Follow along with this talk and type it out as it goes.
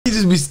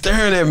just be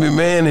staring at me,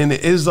 man, and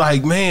it's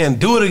like, man,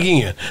 do it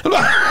again.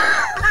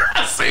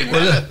 I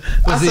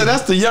said,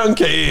 that's the young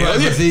KL.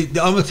 Right, see,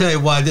 I'm gonna tell you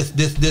why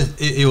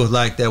it was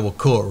like that with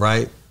Court,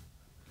 right?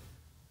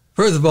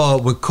 First of all,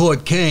 when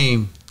Court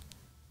came,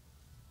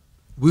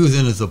 we was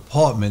in his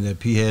apartment that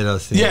P had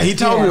us in. Yeah, he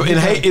told me.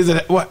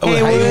 Haywood.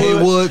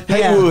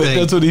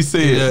 That's what he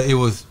said. It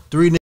was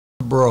 3 niggas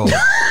bro,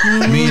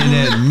 meaning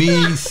that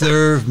me,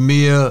 Serv,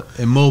 Mia,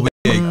 and Moby.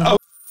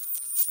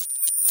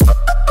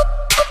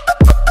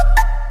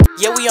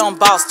 Yeah, we on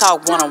Boss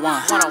Talk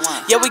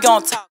 101. Yeah, we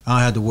gonna talk. I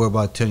don't have to worry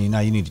about telling you now.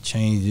 You need to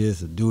change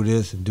this, or do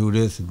this, and do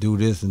this, and do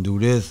this, and do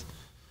this.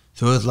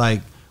 So it's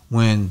like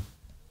when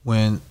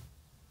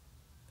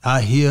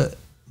I hear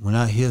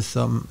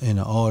something in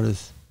an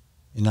artist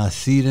and I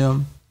see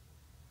them,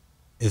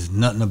 it's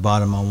nothing about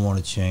them I want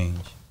to change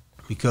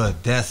because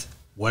that's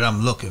what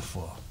I'm looking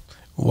for.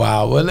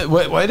 Wow.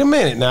 Well, wait a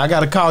minute. Now I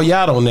got to call you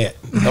out on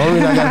that. The only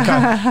reason I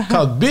got to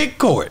call Big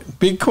Court.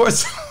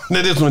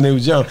 Now this when they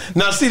was young.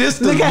 Now see, this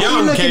the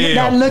young KL. This the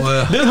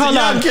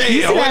young KL.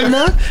 You see that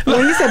look?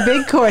 When he said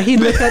Big Court, he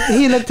looked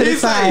to the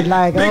side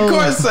like, Big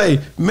Court say,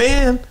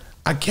 man,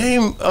 I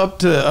came up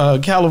to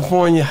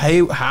California,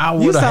 Haywood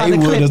or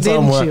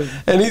somewhere,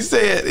 and he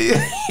said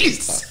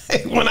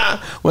when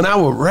I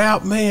would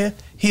rap, man,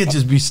 he'd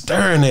just be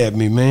staring at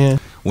me, man.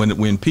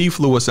 When P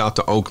flew us out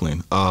to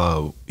Oakland,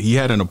 he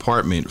had an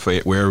apartment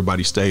where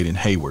everybody stayed in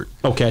Hayward.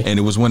 Okay. And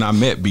it was when I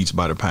met Beats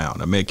by the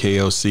Pound. I met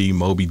KLC,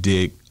 Moby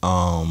Dick.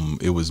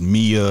 It was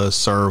Mia,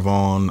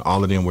 Serv-On,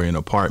 all of them were in an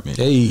apartment.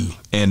 Hey.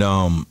 And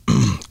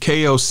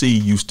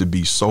KLC used to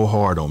be so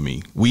hard on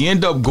me. We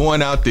end up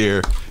going out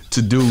there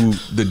to do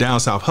the Down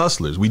South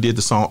Hustlers. We did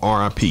the song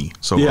R.I.P.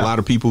 So a lot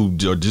of people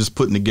are just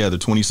putting together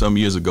 20-some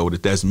years ago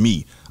that's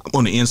me. I'm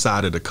on the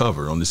inside of the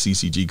cover, on the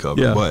CCG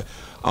cover. Yeah. But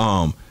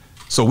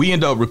so we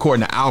ended up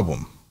recording the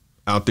album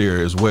out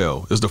there as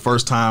well. It was the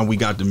first time we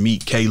got to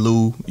meet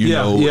K-Lou, you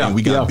know, and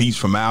we got beats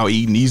from Al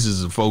Eaton. These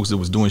is the folks that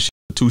was doing shit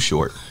Too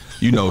Short.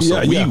 You know, so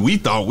we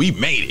thought we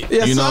made it.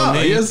 Yes, you know sir. what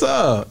I mean? Yes,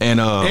 sir.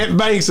 And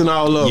Banks and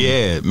all of them.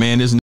 Yeah, man,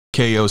 this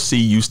KLC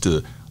used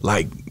to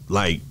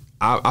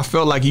I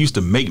felt like he used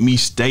to make me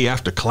stay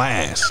after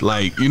class.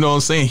 Like, you know what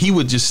I'm saying? He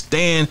would just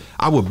stand,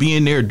 I would be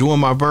in there doing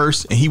my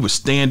verse, and he would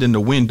stand in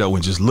the window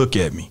and just look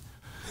at me.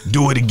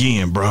 Do it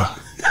again, bruh.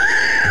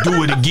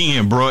 Do it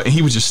again, bruh. And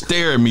he would just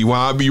stare at me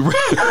while I'd be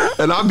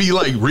and I'd be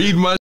like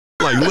reading my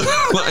like,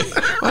 look, like,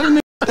 why the nigga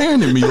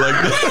staring at me like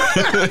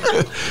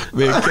that?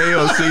 Man,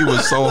 KLC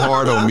was so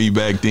hard on me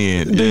back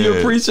then. Do you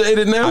appreciate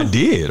it now? I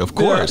did, of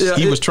course.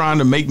 He was trying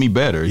to make me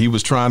better. He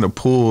was trying to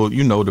pull,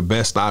 you know, the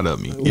best out of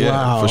me.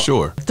 Yeah, for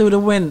sure. Through the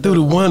window.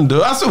 Through the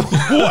window. I said,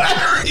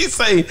 what? He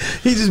say,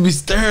 he just be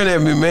staring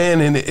at me, man,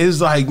 and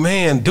it's like,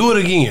 man, do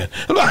it again.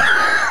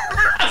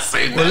 I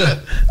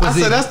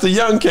said, that's the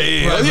young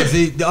KL. Right,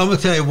 see, I'm gonna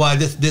tell you why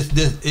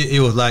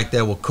it was like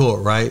that with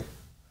Court, right?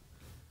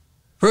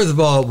 First of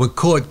all, when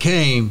Court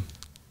came,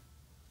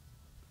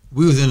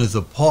 we was in his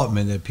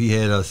apartment that P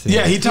had us in.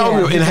 Yeah, he told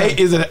me. In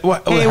Haywood.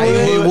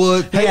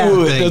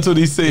 That's what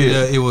he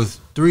said. It was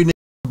 3 niggas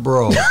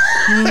bro,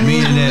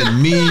 meaning that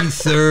me,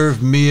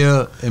 Serv,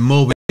 Mia, and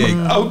Moby.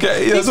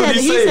 Okay, that's what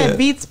he said. He said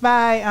Beats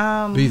by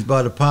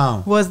the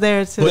Pound was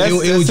there too. But it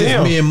was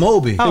just me and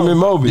Moby. Him and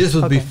Moby. This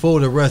was before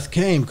the rest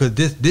came, because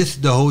this is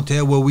the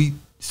hotel where we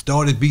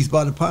started Beats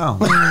by the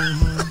Pound.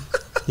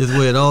 This is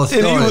where it all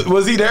started.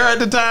 Was he there at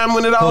the time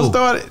when it all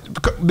started?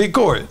 Big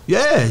Court.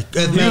 Yeah.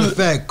 As a matter of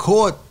fact,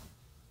 Court.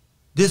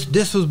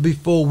 This was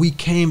before we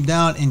came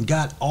down and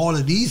got all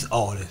of these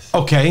artists.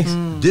 Okay.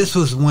 This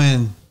was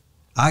when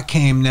I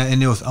came down,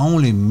 and there was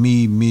only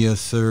me, Mia,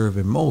 Serv,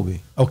 and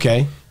Moby.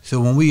 Okay. So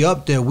when we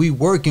up there, we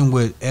working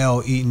with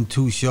Al Eaton,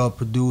 Too Short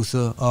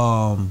producer.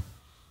 Who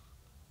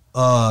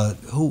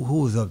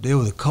was up there? There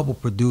was a couple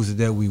producers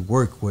that we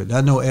worked with.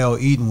 I know Al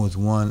Eaton was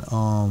one.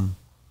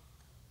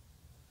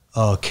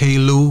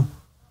 K-Lou.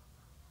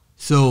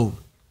 So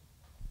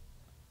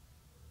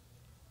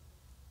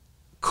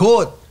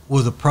Court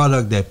was a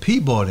product that P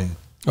bought in.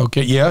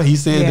 Okay, yeah, he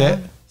said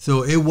that.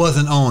 So it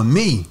wasn't on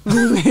me.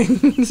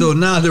 So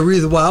now the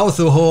reason why I was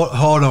so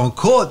hard on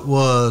Court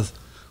was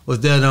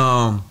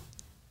that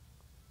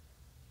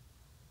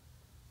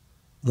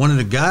one of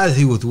the guys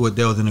he was with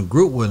that was in a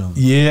group with him.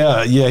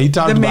 Yeah, he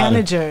talked about the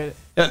manager.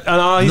 He said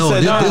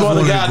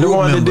the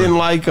one that didn't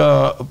like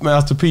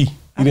Master P.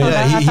 He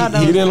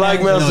didn't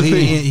like Master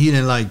P. He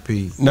didn't like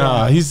P.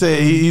 Nah, he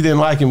said he didn't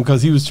like him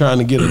because he was trying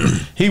to get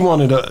he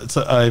wanted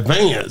to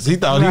advance. He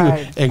thought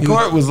and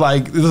Court was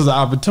like, this is an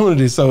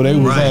opportunity, so they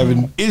was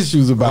having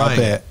issues about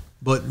that.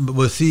 But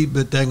see,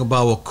 the thing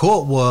about what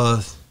Court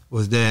was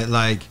that,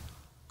 like,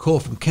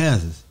 Court from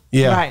Kansas.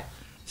 Yeah. Right.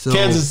 So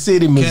Kansas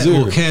City,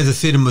 Missouri. Kansas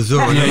City,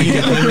 Missouri. Let me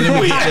get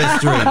that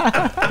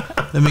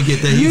straight. Let me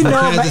get that. He's from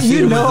Kansas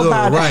City,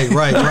 Missouri.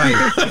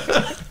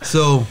 Right.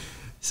 So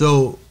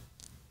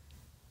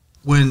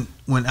when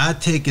I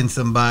take in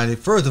somebody,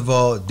 first of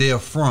all, they're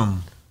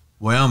from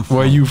where I'm from.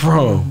 Where you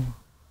from?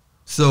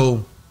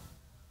 So,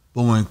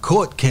 but when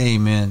Court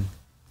came in,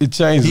 it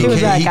changed. He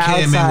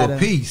came in with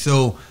P.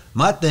 So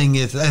My thing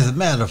is, as a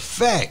matter of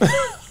fact,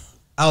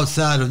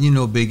 outside of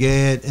Big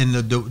Ed and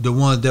the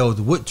one that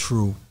was with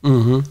True,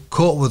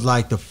 Court was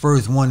like the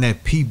first one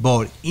that P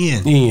bought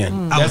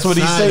in. That's what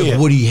he said. Of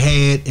what he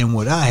had and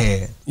what I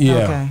had. Yeah.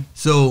 Okay.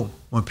 So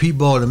when P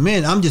bought him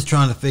in, I'm just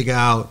trying to figure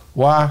out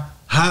why.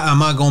 How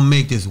am I gonna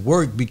make this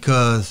work?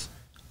 Because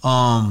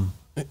Colt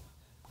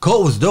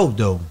was dope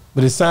though,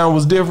 but his sound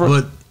was different.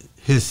 But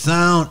his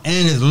sound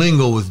and his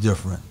lingo was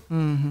different.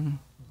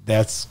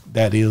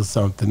 That is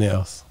something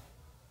else.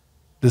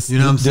 You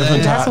know what I'm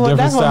saying? That's what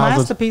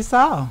Masterpiece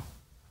saw.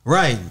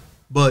 Right,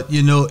 but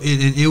it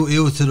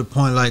was to the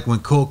point like when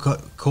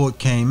Colt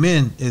came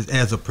in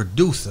as a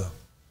producer,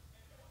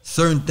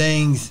 certain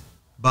things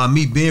by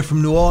me being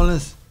from New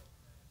Orleans,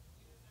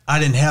 I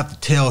didn't have to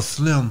tell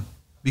Slim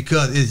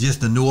because it's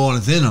just the New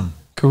Orleans in him.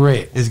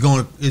 Correct. It's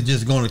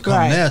just going to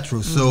come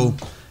natural. So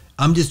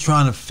I'm just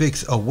trying to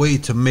fix a way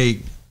to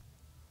make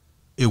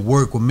it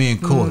work with me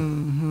and Court.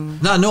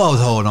 Now I know I was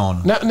hard on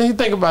him. Now you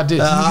think about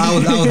this. I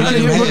was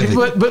letting him have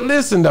it. But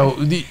listen though,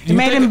 it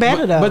made him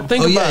better though. But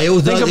think about it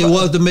was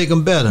to make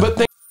him better.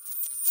 But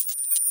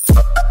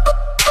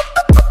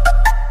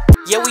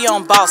yeah, we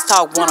on Boss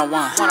Talk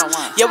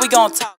 101. Yeah, we gonna talk.